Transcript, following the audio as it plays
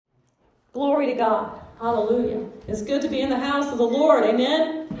Glory to God. Hallelujah. It's good to be in the house of the Lord.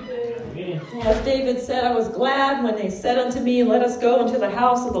 Amen? Amen. As David said, I was glad when they said unto me, let us go into the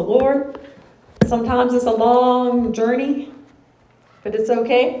house of the Lord. Sometimes it's a long journey, but it's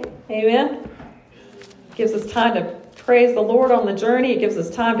okay. Amen? It gives us time to praise the Lord on the journey. It gives us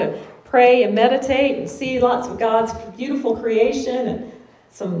time to pray and meditate and see lots of God's beautiful creation.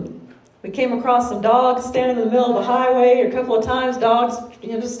 And we came across some dogs standing in the middle of the highway a couple of times. Dogs,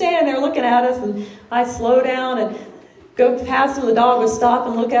 just standing there looking at us. And I slow down and go past them. The dog would stop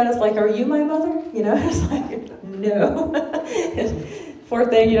and look at us like, are you my mother? It's like, no. Poor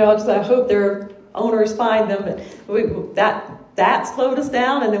thing, I hope their owners find them. But that slowed us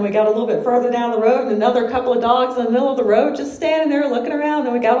down. And then we got a little bit further down the road. And another couple of dogs in the middle of the road just standing there looking around.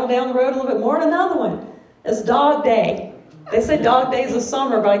 And we got on down the road a little bit more. And another one. It's dog day. They say dog days of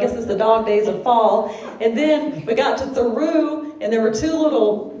summer, but I guess it's the dog days of fall. And then we got to Theroux, and there were two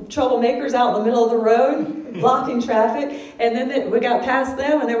little troublemakers out in the middle of the road blocking traffic. And then we got past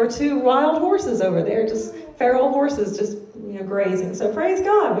them, and there were two wild horses over there, just feral horses, just grazing. So praise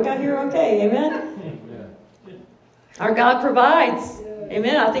God, we got here okay. Amen. Our God provides.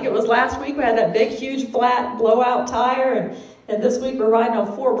 Amen. I think it was last week we had that big, huge, flat blowout tire, and this week we're riding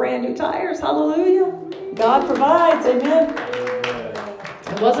on 4 brand new tires. Hallelujah. God provides. Amen.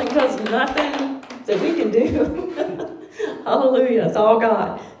 It wasn't because nothing that we can do. Hallelujah. It's all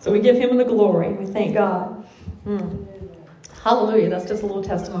God. So we give him the glory. We thank God. Hallelujah. That's just a little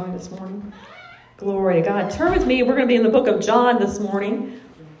testimony this morning. Glory to God. Turn with me. We're going to be in the book of John this morning.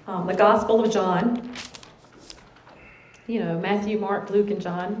 The Gospel of John. Matthew, Mark, Luke, and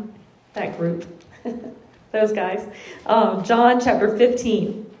John. That group. Those guys. John chapter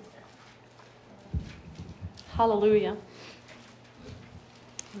 15. Hallelujah.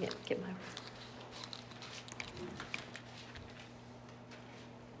 Yeah, get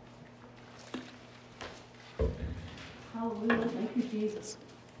my... Hallelujah. Thank you, Jesus.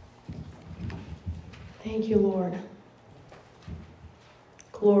 Thank you, Lord.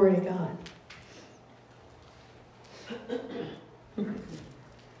 Glory to God.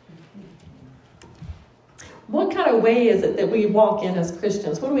 What kind of way is it that we walk in as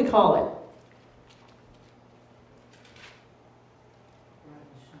Christians? What do we call it?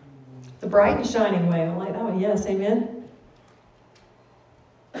 The bright and shining way. I'm like, oh yes, amen.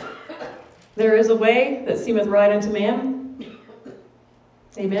 There is a way that seemeth right unto man.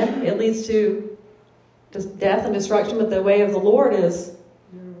 Amen. It leads to just death and destruction, but the way of the Lord is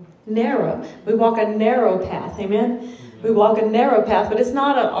narrow. We walk a narrow path. Amen. We walk a narrow path, but it's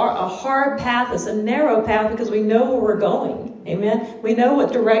not a hard path. It's a narrow path because we know where we're going. Amen. We know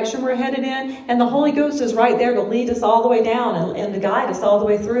what direction we're headed in, and the Holy Ghost is right there to lead us all the way down and to guide us all the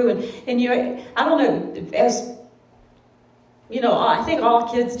way through. And I don't know, I think all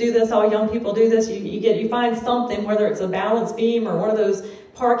kids do this, all young people do this. You find something, whether it's a balance beam or one of those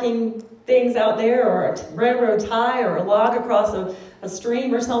parking things out there, or a railroad tie, or a log across a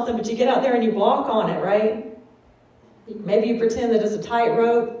stream or something, but you get out there and you walk on it, right? Maybe you pretend that it's a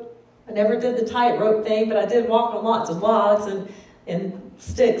tightrope. I never did the tightrope thing, but I did walk on lots of logs and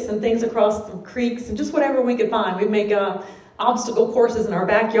sticks and things across some creeks and just whatever we could find. We'd make obstacle courses in our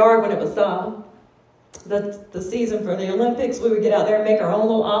backyard when it was the season for the Olympics. We would get out there and make our own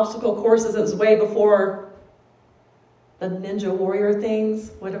little obstacle courses. It was way before the Ninja Warrior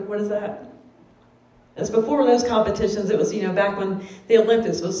things. What is that? It's before those competitions. It was, back when the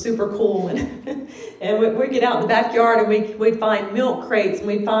Olympics was super cool. And we'd get out in the backyard and we'd find milk crates and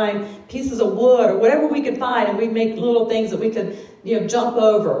we'd find pieces of wood or whatever we could find. And we'd make little things that we could, jump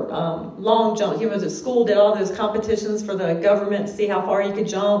over. Long jump. The school did all those competitions for the government to see how far you could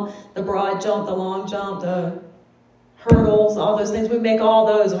jump. The broad jump, the long jump, the hurdles, all those things. We'd make all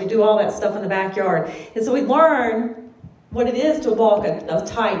those and we'd do all that stuff in the backyard. And so we'd learn what it is to walk a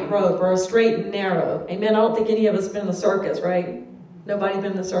tight rope or a straight and narrow. Amen. I don't think any of us have been in the circus, right? Nobody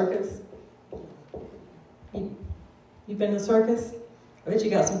been in the circus? You've been in the circus? I bet you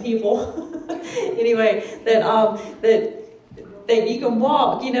got some people. Anyway, that you can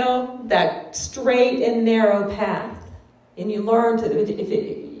walk, that straight and narrow path. And you learn to,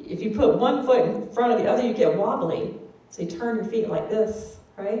 if you put one foot in front of the other, you get wobbly. So you turn your feet like this,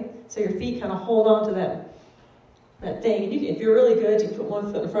 right? So your feet kind of hold on to that thing. And if you're really good, you put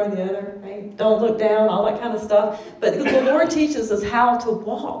one foot in front of the other, right? Don't look down, all that kind of stuff. But the Lord teaches us how to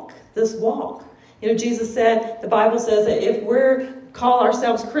walk this walk. Jesus said, the Bible says that if we're call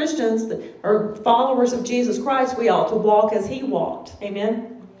ourselves Christians or followers of Jesus Christ, we ought to walk as he walked.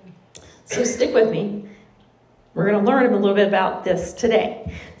 Amen? So stick with me. We're going to learn a little bit about this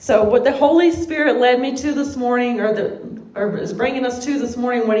today. So what the Holy Spirit led me to this morning, or or is bringing us to this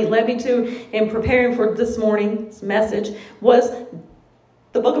morning, what he led me to in preparing for this morning's message, was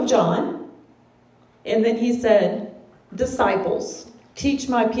the book of John. And then he said, disciples, teach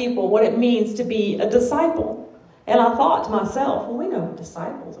my people what it means to be a disciple. And I thought to myself, well, we know what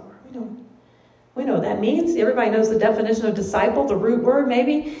disciples are. We know what that means. Everybody knows the definition of disciple, the root word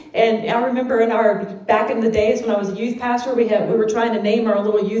maybe. And I remember back in the days when I was a youth pastor, we were trying to name our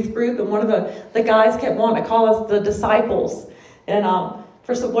little youth group, and one of the guys kept wanting to call us the disciples. And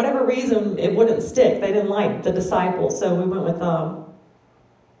for whatever reason, it wouldn't stick. They didn't like the disciples, so we went with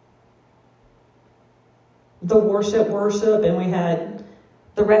the worship, and we had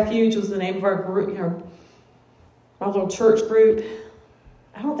the refuge was the name of our group, our little church group.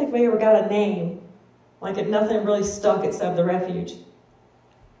 I don't think we ever got a name. Nothing really stuck except the refuge.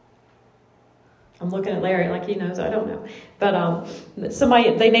 I'm looking at Larry like he knows. I don't know. But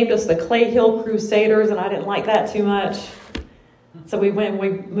they named us the Clay Hill Crusaders, and I didn't like that too much. So we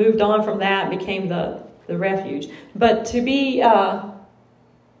moved on from that and became the refuge. But to be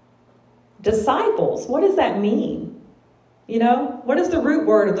disciples, what does that mean? What is the root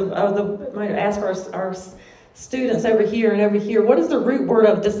word of the might ask our students over here and over here, what is the root word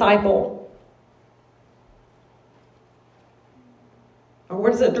of disciple? Or where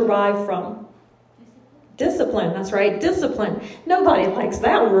does it derive from? Discipline, that's right, discipline. Nobody likes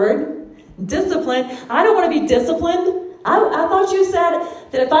that word. Discipline. I don't want to be disciplined. I thought you said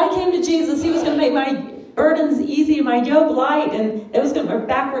that if I came to Jesus, he was going to make my burdens easy and my yoke light, and it was going to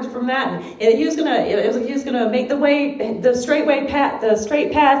backwards from that. And he was going to make the straight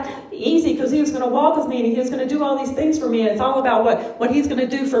path easy, because he was going to walk with me and he was going to do all these things for me. And it's all about what he's going to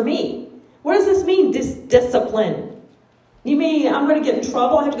do for me. What does this mean? Discipline. You mean I'm going to get in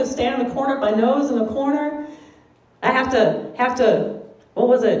trouble? I have to go stand in the corner, my nose in the corner. I have to. What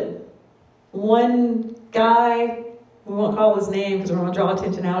was it? One guy. We won't call his name because we want to draw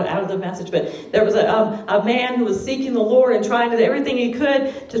attention out of the message. But there was a man who was seeking the Lord and trying to do everything he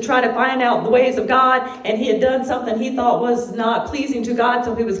could to try to find out the ways of God. And he had done something he thought was not pleasing to God.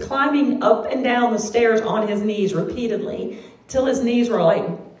 So he was climbing up and down the stairs on his knees repeatedly till his knees were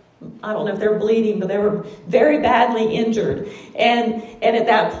I don't know if they were bleeding, but they were very badly injured. And at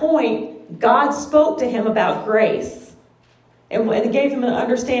that point, God spoke to him about grace. And it gave him an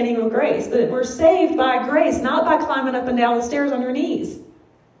understanding of grace, that we're saved by grace, not by climbing up and down the stairs on your knees.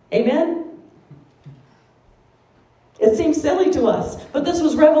 Amen? It seems silly to us, but this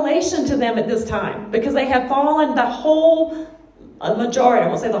was revelation to them at this time, because they had fallen, a majority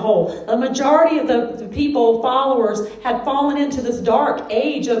of the people, followers, had fallen into this dark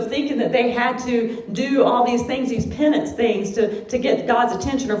age of thinking that they had to do all these things, these penance things, to get God's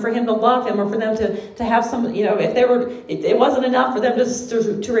attention, or for him to love him, or for them to have some, if it wasn't enough for them just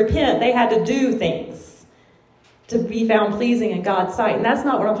to repent, they had to do things to be found pleasing in God's sight. And that's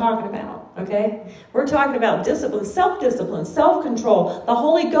not what I'm talking about. Okay? We're talking about discipline, self-discipline, self-control. The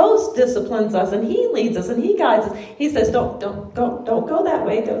Holy Ghost disciplines us, and he leads us, and he guides us. He says, don't go that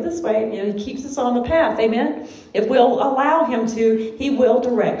way, go this way. He keeps us on the path. Amen? If we'll allow him to, he will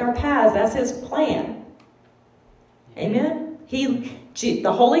direct our paths. That's his plan. Amen?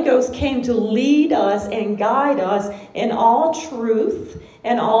 The Holy Ghost came to lead us and guide us in all truth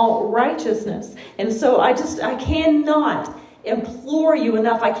and all righteousness. And so I cannot implore you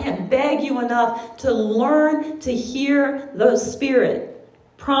enough, I can't beg you enough to learn to hear the Spirit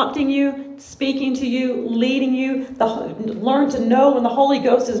prompting you, speaking to you, leading you. Learn to know when the Holy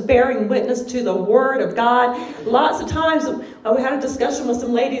Ghost is bearing witness to the Word of God. Lots of times, we had a discussion with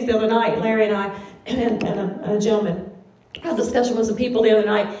some ladies the other night, Larry and I, and a gentleman. I had a discussion with some people the other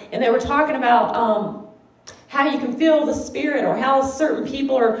night, and they were talking about how you can feel the Spirit, or how certain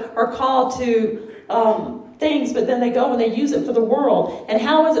people are called to things, but then they go and they use it for the world. And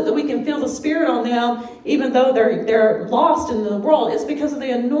how is it that we can feel the Spirit on them even though they're lost in the world? It's because of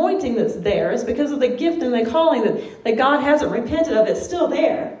the anointing that's there. It's because of the gift and the calling that God hasn't repented of. It's still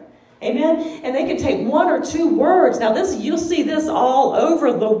there. Amen? And they can take one or two words. Now you'll see this all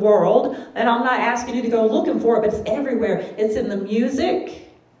over the world, and I'm not asking you to go looking for it, but it's everywhere. It's in the music.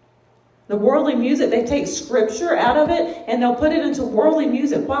 The worldly music, they take scripture out of it and they'll put it into worldly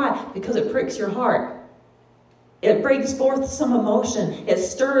music. Why? Because it pricks your heart. It brings forth some emotion. It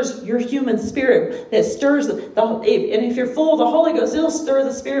stirs your human spirit. It stirs and if you're full of the Holy Ghost, it'll stir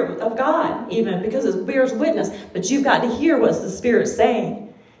the Spirit of God even, because it bears witness. But you've got to hear what the Spirit's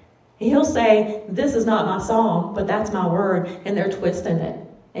saying. He'll say, this is not my song, but that's my word, and they're twisting it.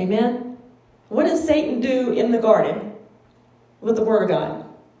 Amen? What did Satan do in the garden with the Word of God?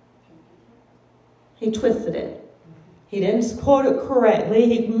 He twisted it. He didn't quote it correctly.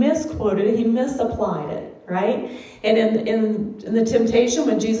 He misquoted it. He misapplied it. right? And in the temptation,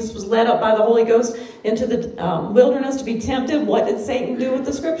 when Jesus was led up by the Holy Ghost into the wilderness to be tempted, what did Satan do with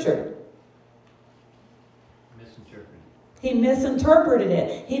the scripture? He misinterpreted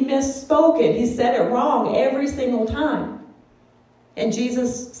it. He misspoke it. He said it wrong every single time. And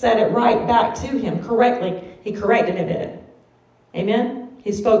Jesus said it right back to him correctly. He corrected it. Amen?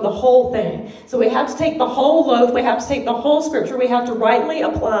 He spoke the whole thing. So we have to take the whole loaf. We have to take the whole scripture. We have to rightly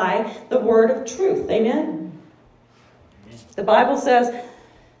apply the word of truth. Amen? The Bible says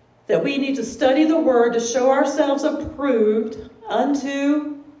that we need to study the word to show ourselves approved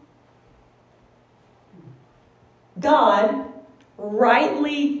unto God,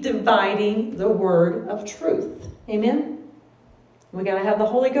 rightly dividing the word of truth. Amen? We got to have the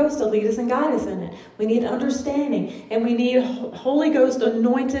Holy Ghost to lead us and guide us in it. We need understanding, and we need Holy Ghost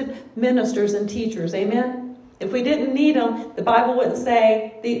anointed ministers and teachers. Amen? If we didn't need them, the Bible wouldn't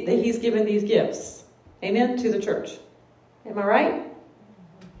say that he's given these gifts. Amen? To the church. Am I right?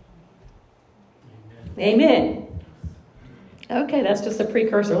 Amen. Okay, that's just a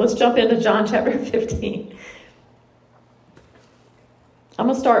precursor. Let's jump into John chapter 15. I'm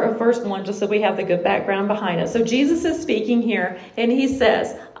going to start with verse 1 just so we have the good background behind it. So Jesus is speaking here, and he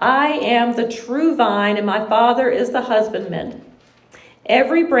says, I am the true vine, and my Father is the husbandman.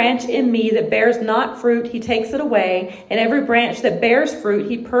 Every branch in me that bears not fruit, he takes it away, and every branch that bears fruit,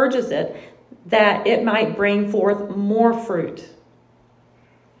 he purges it, that it might bring forth more fruit.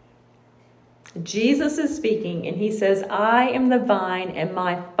 Jesus is speaking, and he says, I am the vine, and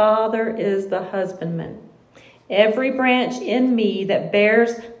my Father is the husbandman. Every branch in me that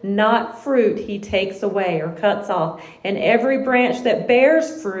bears not fruit, he takes away or cuts off. And every branch that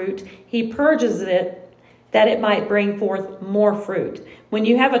bears fruit, he purges it, that it might bring forth more fruit. When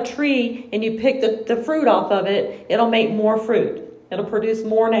you have a tree and you pick the fruit off of it, it'll make more fruit. It'll produce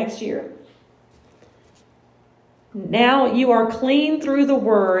more next year. Now you are clean through the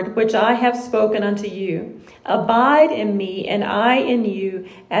word which I have spoken unto you. Abide in me, and I in you,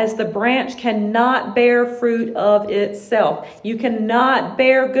 as the branch cannot bear fruit of itself. You cannot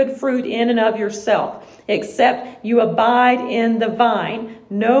bear good fruit in and of yourself, except you abide in the vine.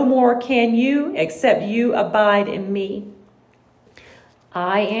 No more can you, except you abide in me.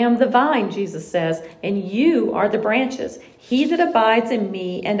 I am the vine, Jesus says, and you are the branches. He that abides in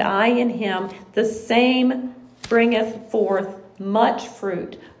me, and I in him, the same bringeth forth much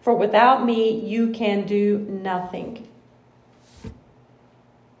fruit. For without me you can do nothing.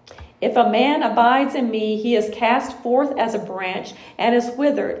 If a man abides in me, he is cast forth as a branch and is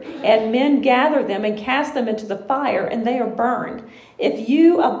withered, and men gather them and cast them into the fire, and they are burned. If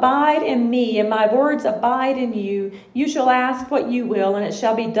you abide in me, and my words abide in you, you shall ask what you will, and it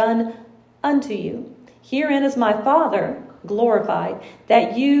shall be done unto you. Herein is my Father glorified,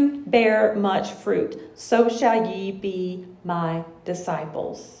 that you bear much fruit. So shall ye be my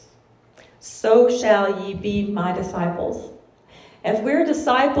disciples. So shall ye be my disciples. If we're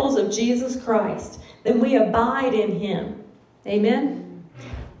disciples of Jesus Christ, then we abide in him. Amen?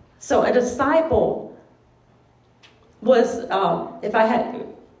 So a disciple was, how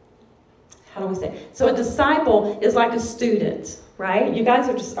do we say? So a disciple is like a student, right? You guys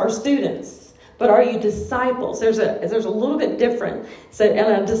are students. But are you disciples? There's a little bit different. So,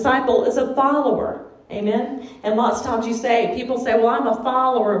 and a disciple is a follower. Amen? And lots of times people say, well, I'm a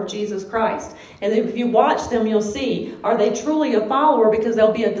follower of Jesus Christ. And if you watch them, you'll see, are they truly a follower? Because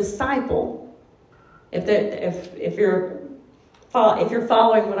they'll be a disciple. If you're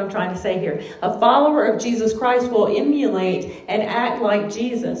following what I'm trying to say here. A follower of Jesus Christ will emulate and act like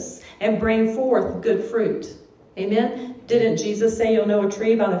Jesus and bring forth good fruit. Amen? Didn't Jesus say you'll know a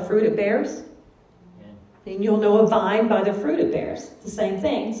tree by the fruit it bears? And you'll know a vine by the fruit it bears. It's the same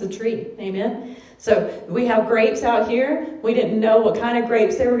thing. It's a tree. Amen? So we have grapes out here. We didn't know what kind of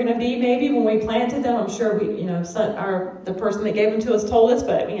grapes they were going to be maybe when we planted them. I'm sure the person that gave them to us told us,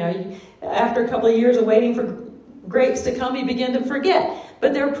 but after a couple of years of waiting for grapes to come, you begin to forget.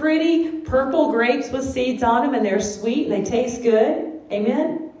 But they're pretty purple grapes with seeds on them, and they're sweet and they taste good.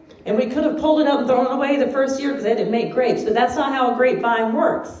 Amen? And we could have pulled it up and thrown it away the first year because they didn't make grapes, but that's not how a grapevine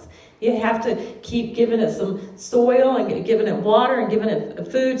works. You have to keep giving it some soil and giving it water and giving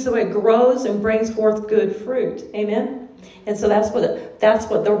it food so it grows and brings forth good fruit. Amen? And so that's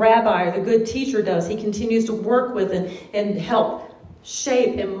what the rabbi or the good teacher does. He continues to work with and help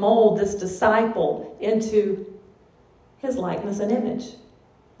shape and mold this disciple into his likeness and image.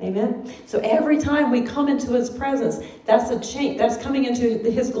 Amen? So every time we come into his presence, that's a change. That's coming into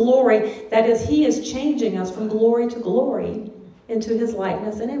his glory. That is, he is changing us from glory to glory into his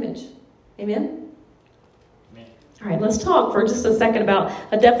likeness and image. Amen? Amen. All right, let's talk for just a second about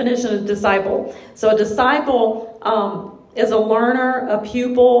a definition of disciple. So a disciple is a learner, a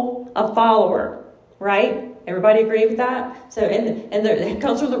pupil, a follower, right? Everybody agree with that? So, it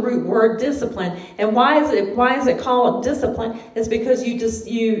comes from the root word discipline. And why is it called discipline? It's because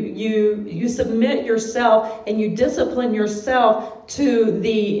you submit yourself and you discipline yourself to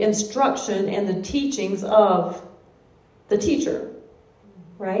the instruction and the teachings of the teacher,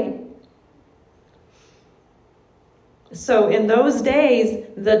 right? So in those days,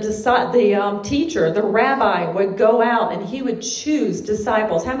 the teacher, the rabbi, would go out and he would choose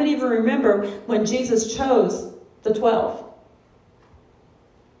disciples. How many of you remember when Jesus chose the 12?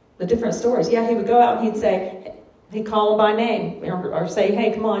 The different stories. Yeah, he would go out and he'd call them by name or say,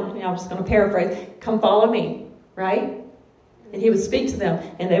 hey, come on. I'm just going to paraphrase. Come follow me, right? And he would speak to them,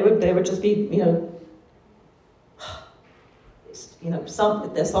 and they would just be,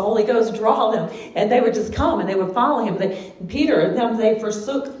 the Holy Ghost draw them, and they would just come and they would follow him. They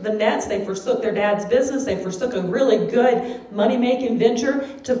forsook the nets, they forsook their dad's business, they forsook a really good money-making venture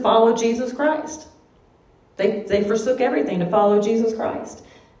to follow Jesus Christ. They forsook everything to follow Jesus Christ,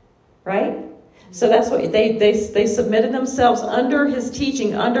 right? So that's what they submitted themselves under his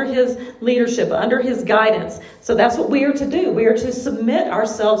teaching, under his leadership, under his guidance. So that's what we are to do. We are to submit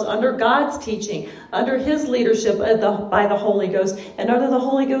ourselves under God's teaching, under his leadership by the Holy Ghost, and under the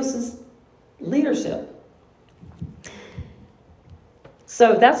Holy Ghost's leadership.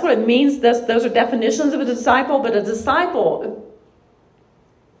 So that's what it means. Those are definitions of a disciple, but a disciple,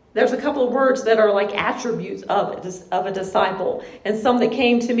 there's a couple of words that are like attributes of a disciple. And some that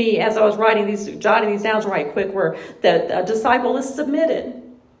came to me as I was jotting these down right quick, were that a disciple is submitted.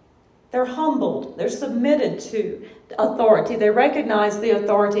 They're humbled. They're submitted to authority. They recognize the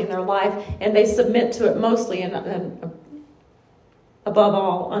authority in their life, and they submit to it mostly and above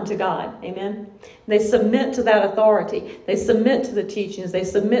all unto God. Amen? They submit to that authority. They submit to the teachings. They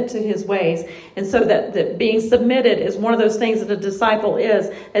submit to his ways. And so that being submitted is one of those things that a disciple is.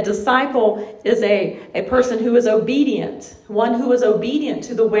 A disciple is a person who is obedient. One who is obedient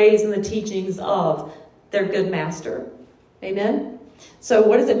to the ways and the teachings of their good master. Amen? So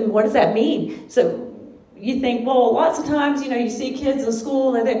what does that mean? So you think, well, lots of times, you see kids in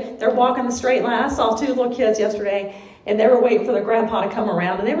school and they're walking the straight line. I saw 2 little kids yesterday, and they were waiting for their grandpa to come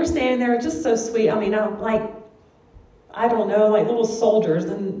around, and they were standing there just so sweet. I mean, like little soldiers,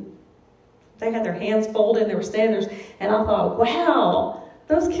 and they had their hands folded, and they were standing there, and I thought, wow,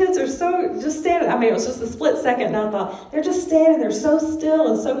 those kids are so just standing. I mean, it was just a split second, and I thought, they're just standing there so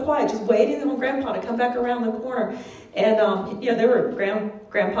still and so quiet, just waiting on grandpa to come back around the corner. And, they were,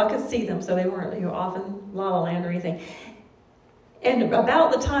 grandpa could see them, so they weren't, off in La La Land or anything. And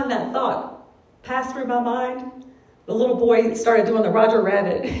about the time that thought passed through my mind, the little boy started doing the Roger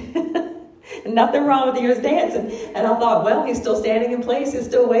Rabbit. And nothing wrong with him, he was dancing. And I thought, well, he's still standing in place, he's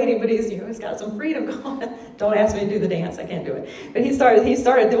still waiting, but he's got some freedom going. Don't ask me to do the dance, I can't do it. But he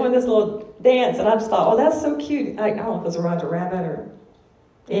started doing this little dance, and I just thought, oh, that's so cute. I don't know if it was a Roger Rabbit or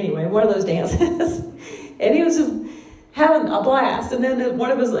anyway, one of those dances. And he was just having a blast. And then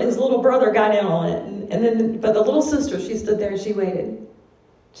one of his little brother got in on it. But the little sister, she stood there and she waited.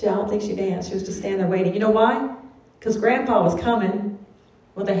 I don't think she danced. She was just standing there waiting. You know why? Because Grandpa was coming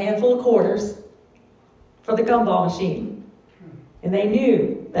with a handful of quarters for the gumball machine. And they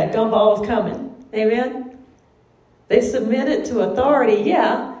knew that gumball was coming. Amen? They submitted to authority,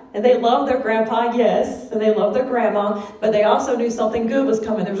 yeah. And they loved their grandpa, yes. And they loved their grandma. But they also knew something good was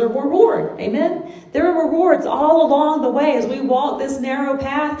coming. There was a reward. Amen? There are rewards all along the way. As we walk this narrow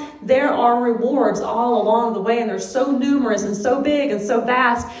path, there are rewards all along the way. And they're so numerous and so big and so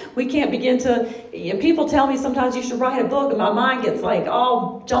vast. We can't begin to... People tell me sometimes you should write a book. And my mind gets like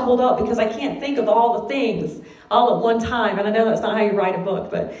all jumbled up because I can't think of all the things all at one time. And I know that's not how you write a book.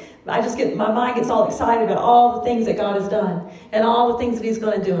 But my mind gets all excited about all the things that God has done. And all the things that he's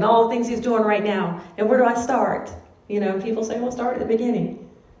going to do. And all the things he's doing right now. And where do I start? People say, well, start at the beginning.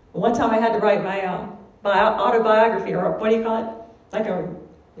 One time I had to write my autobiography, or what do you call it?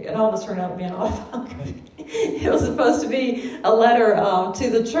 It almost turned out to be an autobiography. It was supposed to be a letter to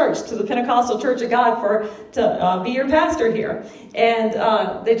the church, to the Pentecostal Church of God, to be your pastor here. And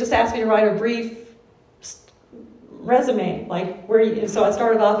they just asked me to write a brief resume, so I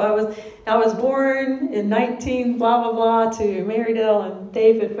started off, I was born in 19 blah blah blah to Marydale and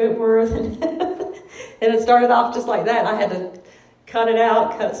David Whitworth, and it started off just like that. I had to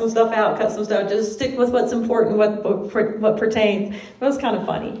cut some stuff out, just stick with what's important, what pertains. It was kind of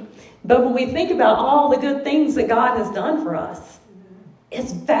funny. But when we think about all the good things that God has done for us,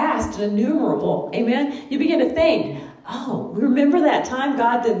 it's vast and innumerable. Amen? You begin to think, oh, remember that time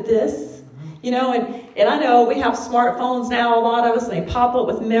God did this? And I know we have smartphones now, a lot of us, and they pop up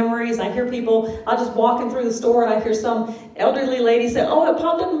with memories. I hear people, I'm just walking through the store and I hear some elderly lady say, oh, it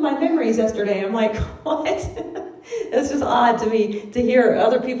popped up in my memories yesterday. I'm like, what? It's just odd to me to hear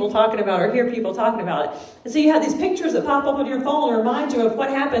other people talking about it or hear people talking about it. And so you have these pictures that pop up on your phone and remind you of what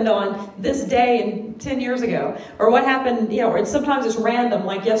happened on this day and 10 years ago. Or what happened, or sometimes it's random.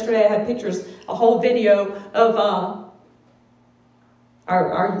 Like yesterday I had pictures, a whole video of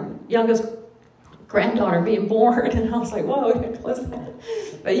our youngest granddaughter being born. And I was like, whoa, what's that?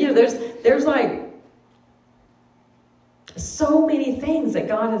 But there's like so many things that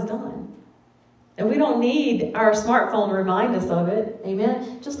God has done. And we don't need our smartphone to remind us of it.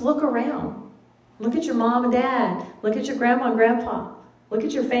 Amen? Just look around. Look at your mom and dad. Look at your grandma and grandpa. Look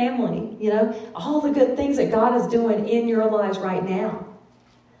at your family. All the good things that God is doing in your lives right now.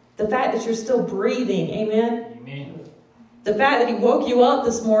 The fact that you're still breathing. Amen? Amen. The fact that He woke you up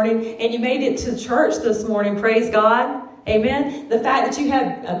this morning and you made it to church this morning. Praise God. Amen. The fact that you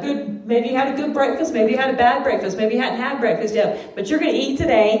had maybe you had a good breakfast, maybe you had a bad breakfast, maybe you hadn't had breakfast yet, but you're going to eat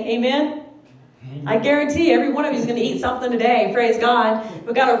today. Amen. I guarantee every one of you is going to eat something today. Praise God.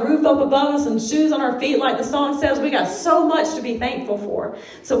 We've got a roof up above us and shoes on our feet, like the song says. We got so much to be thankful for.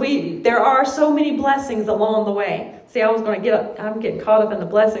 So there are so many blessings along the way. See, I'm getting caught up in the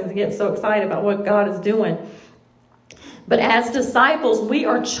blessings and getting so excited about what God is doing. But as disciples, we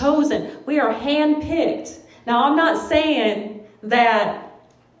are chosen. We are handpicked. Now, I'm not saying that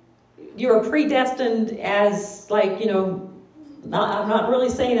you're predestined as I'm not really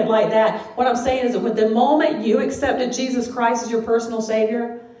saying it like that. What I'm saying is that with the moment you accepted Jesus Christ as your personal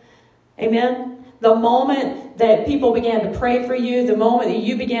Savior, amen, the moment that people began to pray for you, the moment that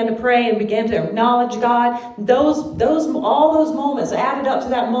you began to pray and began to acknowledge God, all those moments added up to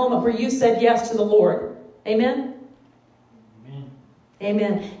that moment where you said yes to the Lord. Amen?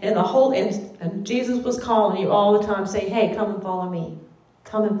 Amen. And Jesus was calling you all the time, saying, hey, come and follow me.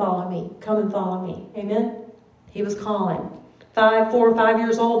 Come and follow me. Come and follow me. Amen? He was calling. 4 or 5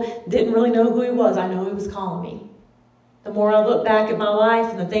 years old, didn't really know who He was. I know He was calling me. The more I look back at my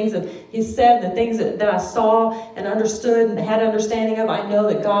life and the things that He said, the things that I saw and understood and had understanding of, I know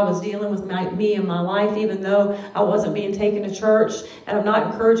that God was dealing with me in my life, even though I wasn't being taken to church. And I'm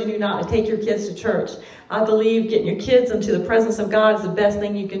not encouraging you not to take your kids to church. I believe getting your kids into the presence of God is the best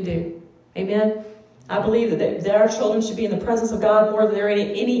thing you can do. Amen? I believe that our children should be in the presence of God more than they're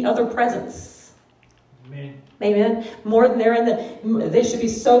in any other presence. Amen. Amen. More than they should be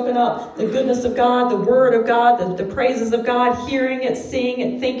soaking up the goodness of God, the Word of God, the praises of God, hearing it, seeing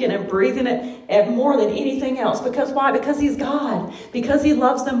it, thinking and breathing it, and more than anything else. Because why? Because He's God. Because He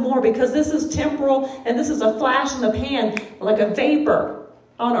loves them more. Because this is temporal and this is a flash in the pan, like a vapor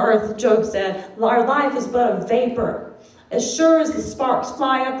on earth, Job said. Our life is but a vapor. As sure as the sparks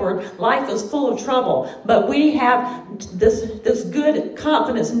fly upward, life is full of trouble. But we have this good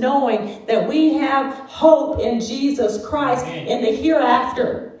confidence knowing that we have hope in Jesus Christ in the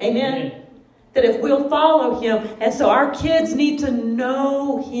hereafter. Amen? That if we'll follow Him. And so our kids need to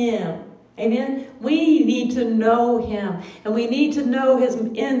know Him. Amen? We need to know Him. And we need to know His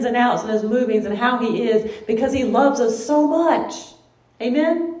ins and outs and His movings and how He is, because He loves us so much.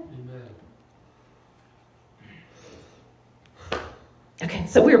 Amen? Okay,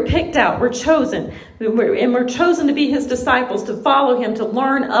 so we're picked out, we're chosen, and we're chosen to be His disciples, to follow Him, to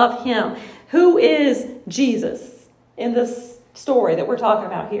learn of Him. Who is Jesus in this story that we're talking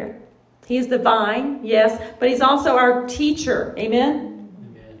about here? He's the vine, yes, but He's also our teacher. Amen?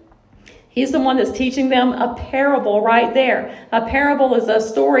 Amen. He's the one that's teaching them a parable right there. A parable is a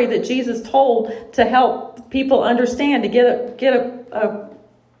story that Jesus told to help people understand, to get a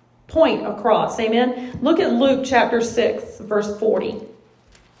point across. Amen? Look at Luke chapter 6, verse 40.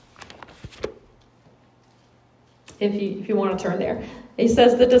 If you want to turn there. He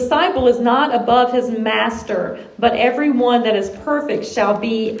says, the disciple is not above his master, but everyone that is perfect shall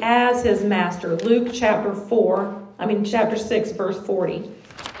be as his master. Luke chapter 6, verse 40.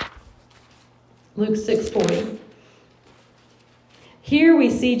 Luke 6:40. Here we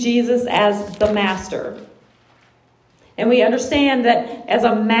see Jesus as the master. And we understand that as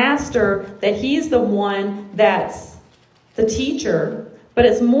a master, that He's the one that's the teacher. But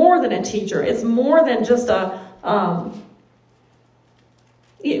it's more than a teacher. It's more than just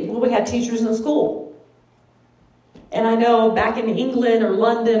we had teachers in school. And I know back in England or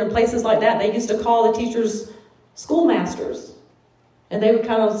London or places like that, they used to call the teachers schoolmasters. And they would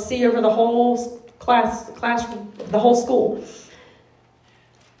kind of see over the whole class, the whole school.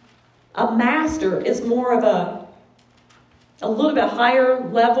 A master is more of a little bit higher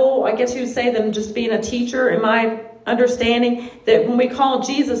level, I guess you would say, than just being a teacher, in my understanding that when we call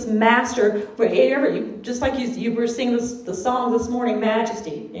Jesus Master, just like you were singing the song this morning,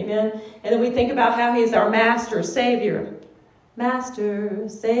 Majesty, amen? And then we think about how he's our Master, Savior. Master,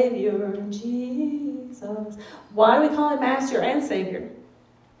 Savior, Jesus. Why do we call him Master and Savior?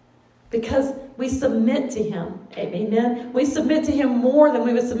 Because we submit to him. Amen. We submit to him more than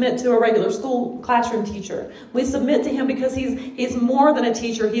we would submit to a regular school classroom teacher. We submit to him because he's more than a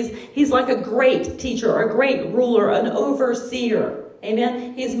teacher. He's like a great teacher, a great ruler, an overseer.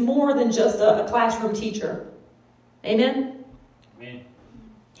 Amen. He's more than just a classroom teacher. Amen. Amen.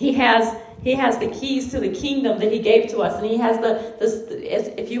 He has the keys to the kingdom that he gave to us, and he has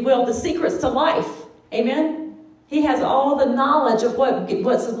if you will, the secrets to life. Amen. He has all the knowledge of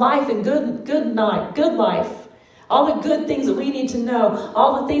what's life and good life. All the good things that we need to know.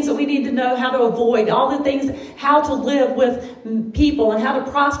 All the things that we need to know how to avoid. All the things how to live with people and how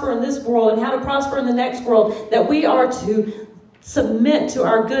to prosper in this world and how to prosper in the next world. That we are to submit to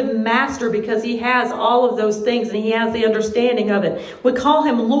our good Master because he has all of those things and he has the understanding of it. We call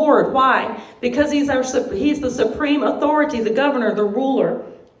him Lord. Why? Because he's the supreme authority, the governor, the ruler.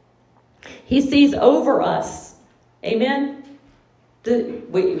 He sees over us. Amen.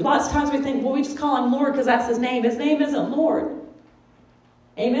 Lots of times we think, well, we just call him Lord because that's his name. His name isn't Lord.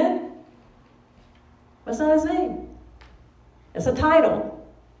 Amen. That's not his name. It's a title.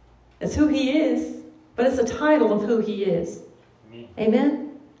 It's who he is, but it's a title of who he is.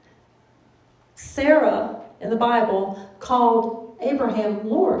 Amen. Sarah in the Bible called Abraham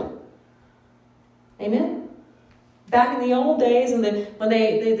Lord. Amen. Back in the old days, and when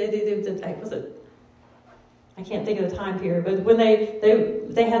they I can't think of the time period, but when they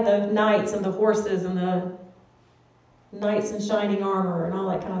had the knights and the horses and the knights in shining armor and all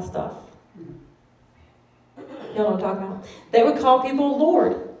that kind of stuff. You know what I'm talking about? They would call people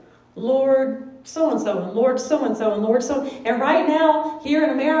Lord. Lord so-and-so and Lord so-and-so and Lord so. And right now, here in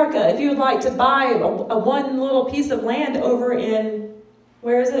America, if you would like to buy a one little piece of land over in,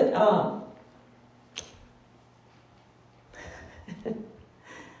 where is it?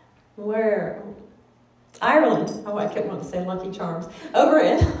 Where? Ireland. Oh, I kept wanting to say Lucky Charms. Over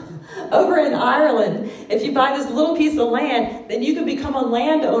in Ireland, if you buy this little piece of land, then you can become a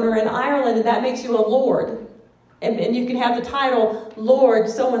landowner in Ireland, and that makes you a lord. And you can have the title Lord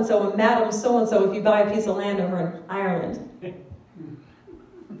so-and-so and Madam so-and-so if you buy a piece of land over in Ireland.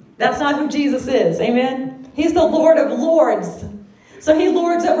 That's not who Jesus is. Amen? He's the Lord of Lords. So he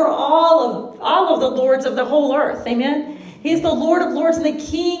lords over all of the lords of the whole earth. Amen? He's the Lord of Lords and the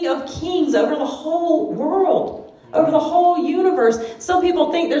King of Kings over the whole world, over the whole universe. Some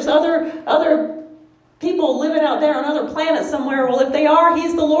people think there's other people living out there on other planets somewhere. Well, if they are,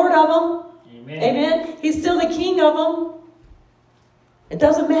 he's the Lord of them. Amen. Amen. He's still the King of them. It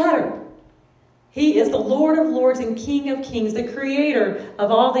doesn't matter. He is the Lord of Lords and King of Kings, the creator of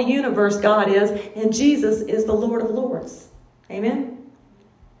all the universe, God is, and Jesus is the Lord of Lords. Amen.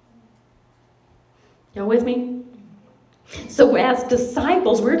 Y'all with me? So as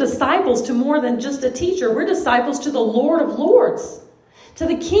disciples, we're disciples to more than just a teacher. We're disciples to the Lord of Lords, to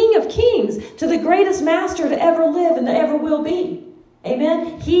the King of Kings, to the greatest master to ever live and to ever will be.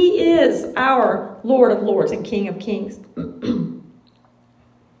 Amen? He is our Lord of Lords and King of Kings.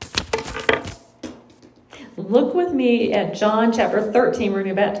 Look with me at John chapter 13. We're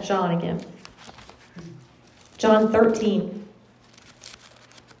going to go back to John again. John 13.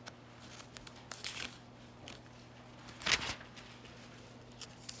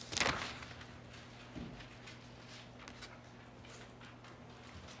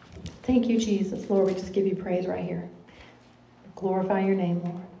 Thank you, Jesus. Lord, we just give you praise right here. Glorify your name,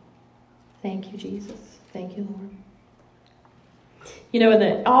 Lord. Thank you, Jesus. Thank you, Lord. You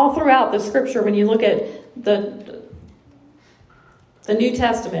know, all throughout the scripture, when you look at the New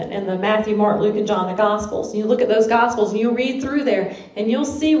Testament and the Matthew, Mark, Luke, and John, the Gospels, and you look at those Gospels and you read through there and you'll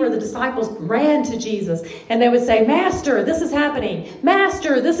see where the disciples ran to Jesus and they would say, Master, this is happening.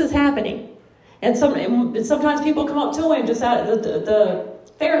 Master, this is happening. And sometimes people come up to him just out of the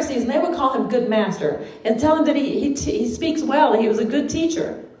Pharisees, and they would call him good master and tell him that he speaks well, that he was a good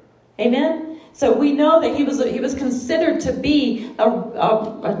teacher. Amen? So we know that he was considered to be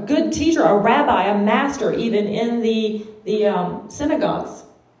a good teacher, a rabbi, a master, even in the synagogues.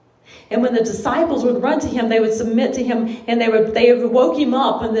 And when the disciples would run to him, they would submit to him, and they woke him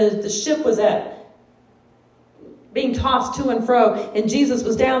up when the ship was being tossed to and fro, and Jesus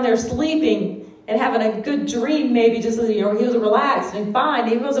was down there sleeping and having a good dream, maybe just he was relaxed and fine.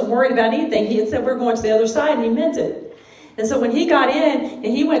 He wasn't worried about anything. He had said, we're going to the other side, and he meant it. And so when he got in and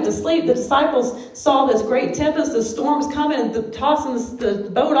he went to sleep, the disciples saw this great tempest, the storms coming and tossing the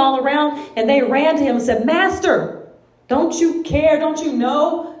boat all around, and they ran to him and said, Master, Don't you care? Don't you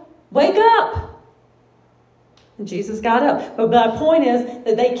know? Wake up. And Jesus got up. But my point is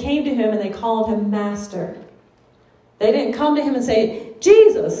that they came to him and they called him Master. They didn't come to him and say,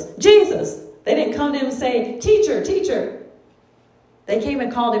 Jesus, Jesus. They didn't come to him and say, Teacher, Teacher. They came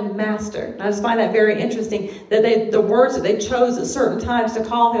and called him Master. And I just find that very interesting that the words that they chose at certain times to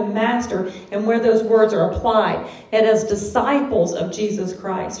call him Master and where those words are applied. And as disciples of Jesus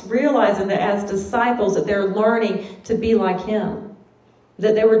Christ, realizing that as disciples that they're learning to be like him.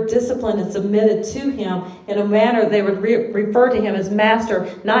 That they were disciplined and submitted to him in a manner they would refer to him as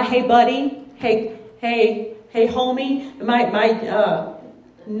Master. Not, hey, buddy. Hey, homie. My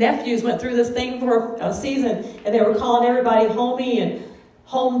nephews went through this thing for a season, and they were calling everybody homie and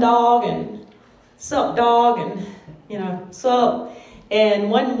home dog and sup dog and sup.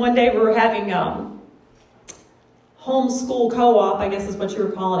 And one day we were having homeschool co-op, I guess is what you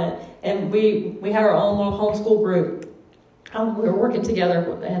were calling it, and we had our own little homeschool group. We were working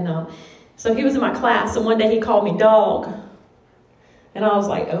together, and so he was in my class, and one day he called me dog, and I was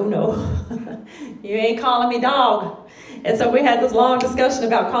like, oh no, you ain't calling me dog. And so we had this long discussion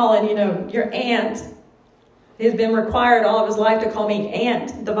about calling, your aunt. He's been required all of his life to call me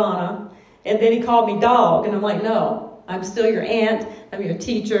Aunt Devonna. And then he called me dog. And I'm like, no, I'm still your aunt. I'm your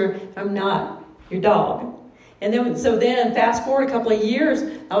teacher. I'm not your dog. And then fast forward a couple of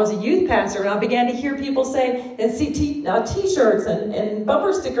years, I was a youth pastor. And I began to hear people say, and see T-shirts and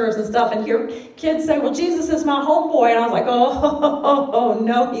bumper stickers and stuff. And hear kids say, well, Jesus is my homeboy. And I was like, oh,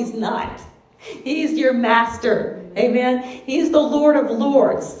 no, he's not. He's your Master. Amen. He's the Lord of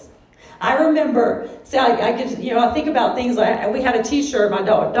Lords. I remember, I think about things like, we had a T-shirt, my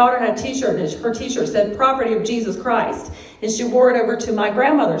daughter had a T-shirt, and her T-shirt said, Property of Jesus Christ. And she wore it over to my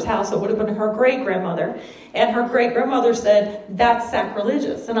grandmother's house. It would have been her great-grandmother. And her great-grandmother said, that's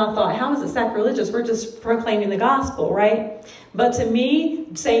sacrilegious. And I thought, how is it sacrilegious? We're just proclaiming the gospel, right? But to me,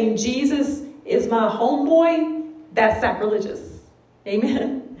 saying Jesus is my homeboy, that's sacrilegious.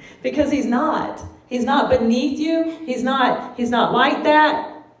 Amen. Because he's not. He's not beneath you. He's not like that.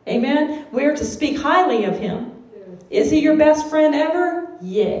 Amen. We're to speak highly of him. Is he your best friend ever?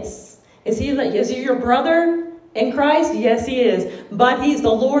 Yes. Is he your brother in Christ? Yes, he is. But he's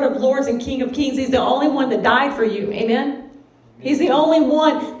the Lord of Lords and King of Kings. He's the only one that died for you. Amen. He's the only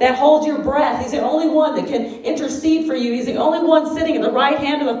one that holds your breath. He's the only one that can intercede for you. He's the only one sitting at the right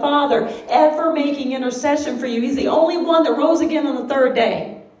hand of the Father, ever making intercession for you. He's the only one that rose again on the third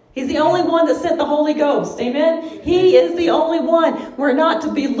day. He's the only one that sent the Holy Ghost. Amen. He is the only one. We're not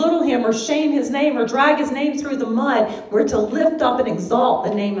to belittle him or shame his name or drag his name through the mud. We're to lift up and exalt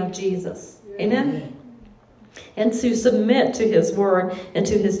the name of Jesus. Amen. And to submit to his word and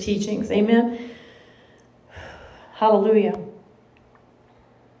to his teachings. Amen. Hallelujah.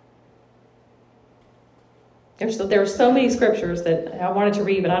 There are so many scriptures that I wanted to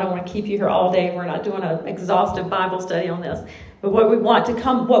read, but I don't want to keep you here all day. We're not doing an exhaustive Bible study on this. But what we want to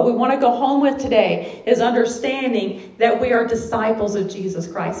go home with today is understanding that we are disciples of Jesus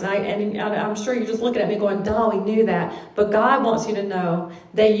Christ. And I'm sure you're just looking at me going, duh, we knew that. But God wants you to know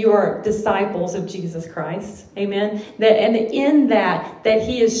that you are disciples of Jesus Christ. Amen. And in that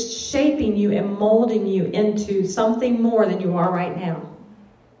he is shaping you and molding you into something more than you are right now.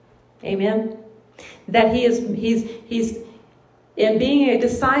 Amen. That he's in being a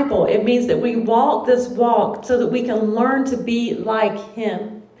disciple, it means that we walk this walk so that we can learn to be like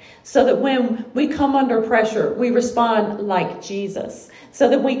him. So that when we come under pressure, we respond like Jesus. So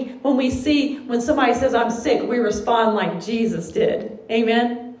that when somebody says, I'm sick, we respond like Jesus did.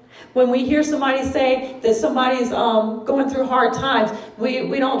 Amen. When we hear somebody say that somebody's going through hard times,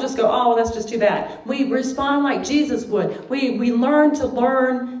 we don't just go, oh, that's just too bad. We respond like Jesus would. We learn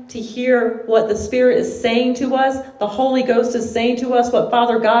to hear what the Spirit is saying to us. The Holy Ghost is saying to us what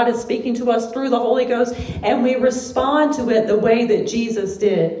Father God is speaking to us through the Holy Ghost. And we respond to it the way that Jesus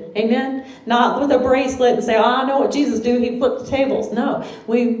did. Amen? Not with a bracelet and say, oh, I know what Jesus do. He flipped the tables. No,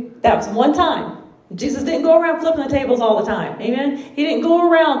 that was one time. Jesus didn't go around flipping the tables all the time. Amen. He didn't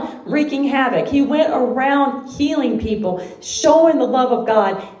go around wreaking havoc. He went around healing people, showing the love of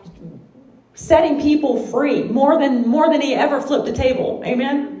God, setting people free more than he ever flipped a table.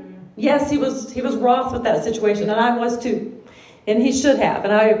 Amen. Yes, he was wroth with that situation, and I was too. And he should have,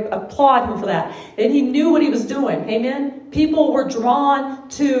 and I applaud him for that. And he knew what he was doing. Amen. People were drawn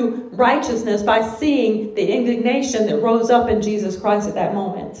to righteousness by seeing the indignation that rose up in Jesus Christ at that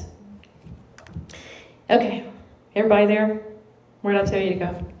moment. Okay, everybody there? Where did I tell you to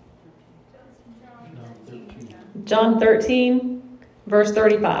go? John 13, verse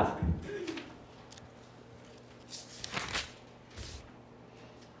 35.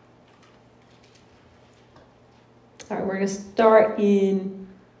 All right, we're going to start in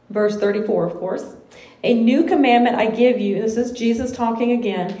verse 34, of course. A new commandment I give you, this is Jesus talking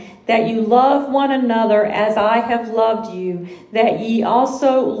again, that you love one another as I have loved you, that ye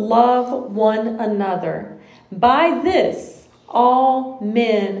also love one another. By this all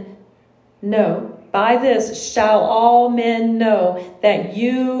men know. By this shall all men know that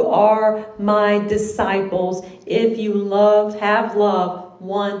you are my disciples, if you have love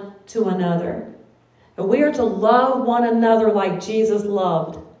one to another. And we are to love one another like Jesus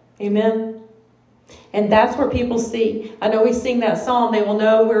loved. Amen. And that's where people see. I know we sing that song, they will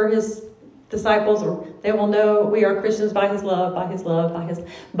know we're his disciples, or they will know we are Christians by his love, by his love, by his.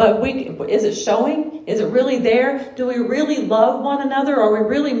 But is it showing? Is it really there? Do we really love one another? Are we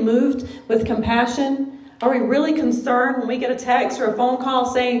really moved with compassion? Are we really concerned when we get a text or a phone call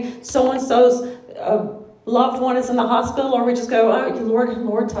saying so-and-so's loved one is in the hospital? Or we just go, oh,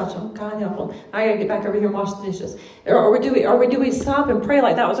 Lord, touch them. God help them. I got to get back over here and wash the dishes. Or do we stop and pray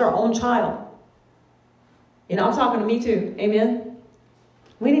like that was our own child? You know, I'm talking to me too. Amen.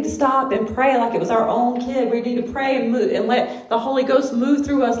 We need to stop and pray like it was our own kid. We need to pray and move and let the Holy Ghost move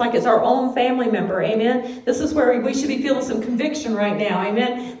through us like it's our own family member. Amen. This is where we should be feeling some conviction right now.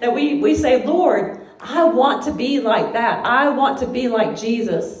 Amen. That we say, Lord, I want to be like that. I want to be like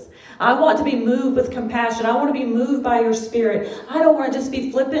Jesus. I want to be moved with compassion. I want to be moved by your Spirit. I don't want to just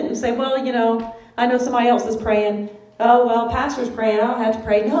be flippant and say, well, you know, I know somebody else is praying. Oh, well, pastor's praying, I don't have to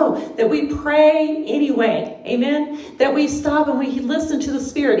pray. No, that we pray anyway. Amen. That we stop and we listen to the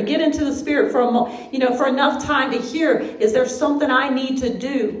Spirit and get into the Spirit for enough time to hear, is there something I need to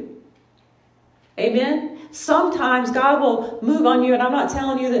do? Amen. Sometimes God will move on you, and I'm not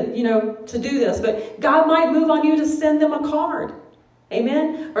telling you that, to do this, but God might move on you to send them a card.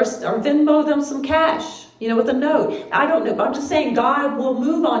 Amen. Or Venmo them some cash, with a note. I don't know. But I'm just saying God will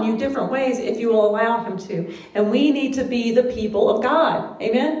move on you different ways if you will allow him to. And we need to be the people of God.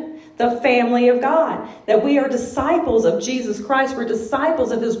 Amen. The family of God. That we are disciples of Jesus Christ. We're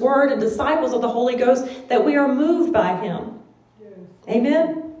disciples of his word and disciples of the Holy Ghost. That we are moved by him. Yes.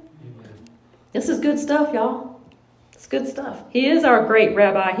 Amen. This is good stuff, y'all. It's good stuff. He is our great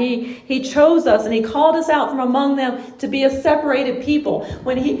rabbi. He chose us and he called us out from among them to be a separated people.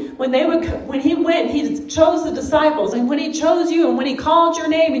 When he went, he chose the disciples. And when he chose you and when he called your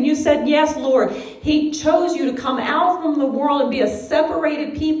name and you said, yes, Lord, he chose you to come out from the world and be a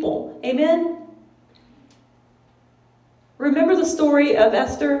separated people. Amen. Remember the story of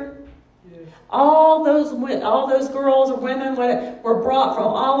Esther? Yes. All those girls or women were brought from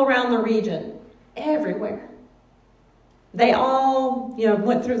all around the region. Everywhere. They all,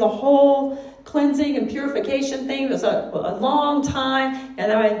 went through the whole cleansing and purification thing. It was a long time.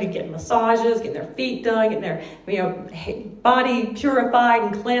 And they would get massages, getting their feet done, getting their body purified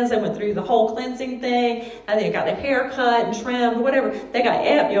and cleansed. They went through the whole cleansing thing. And they got their hair cut and trimmed, whatever. They got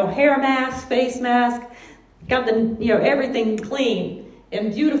hair mask, face mask, got everything clean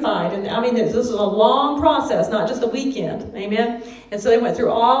and beautified. And this was a long process, not just a weekend. Amen. And so they went through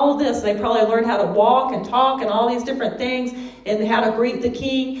all of this. They probably learned how to walk and talk and all these different things and how to greet the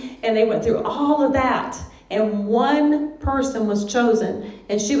king. And they went through all of that. And one person was chosen.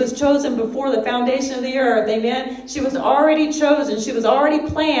 And she was chosen before the foundation of the earth. Amen. She was already chosen. She was already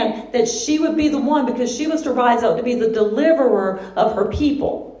planned that she would be the one, because she was to rise up to be the deliverer of her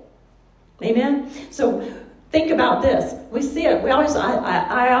people. Amen. So think about this. We see it.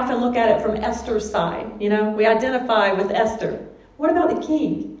 I often look at it from Esther's side. We identify with Esther. What about the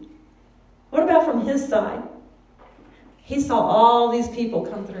king? What about from his side? He saw all these people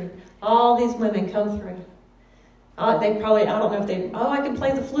come through. All these women come through. They probably, I don't know if I can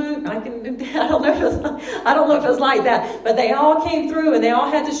play the flute. I don't know if it was like that. But they all came through and they all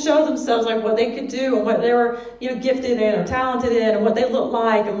had to show themselves like what they could do and what they were, gifted in or talented in and what they looked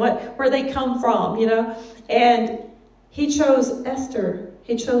like and where they come from, And he chose Esther.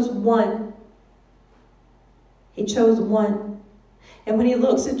 He chose one. He chose one. And when he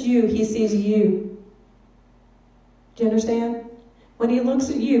looks at you, he sees you. Do you understand? When he looks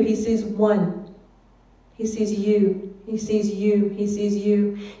at you, he sees one. He sees you. He sees you. He sees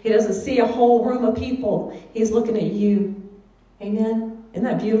you. He doesn't see a whole room of people. He's looking at you. Amen? Isn't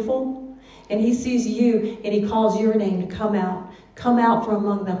that beautiful? And he sees you and he calls your name to come out. Come out from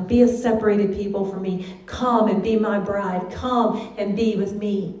among them. Be a separated people for me. Come and be my bride. Come and be with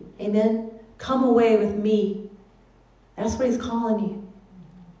me. Amen? Come away with me. That's what he's calling you.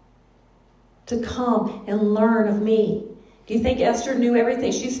 To come and learn of me. Do you think Esther knew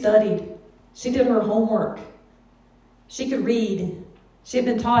everything? She studied. She did her homework. She could read. She had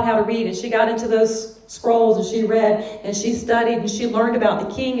been taught how to read, and she got into those scrolls, and she read, and she studied, and she learned about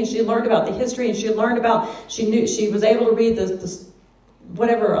the king, and she learned about the history, and she learned about, she was able to read the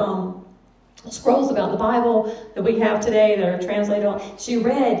whatever scrolls about the Bible that we have today that are translated on. She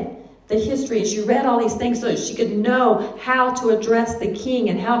read the history, she read all these things so that she could know how to address the king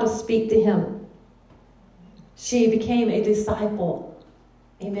and how to speak to him. She became a disciple.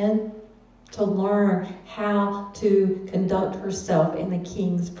 Amen. To learn how to conduct herself in the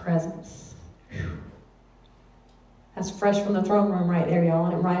king's presence. Whew. That's fresh from the throne room right there, y'all. I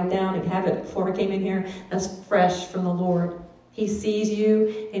didn't write it down and have it before I came in here. That's fresh from the Lord. He sees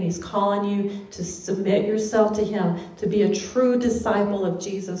you and he's calling you to submit yourself to him, to be a true disciple of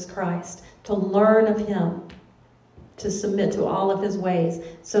Jesus Christ, to learn of him, to submit to all of his ways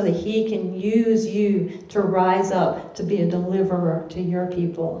so that he can use you to rise up to be a deliverer to your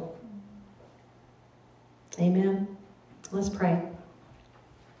people. Amen. Let's pray.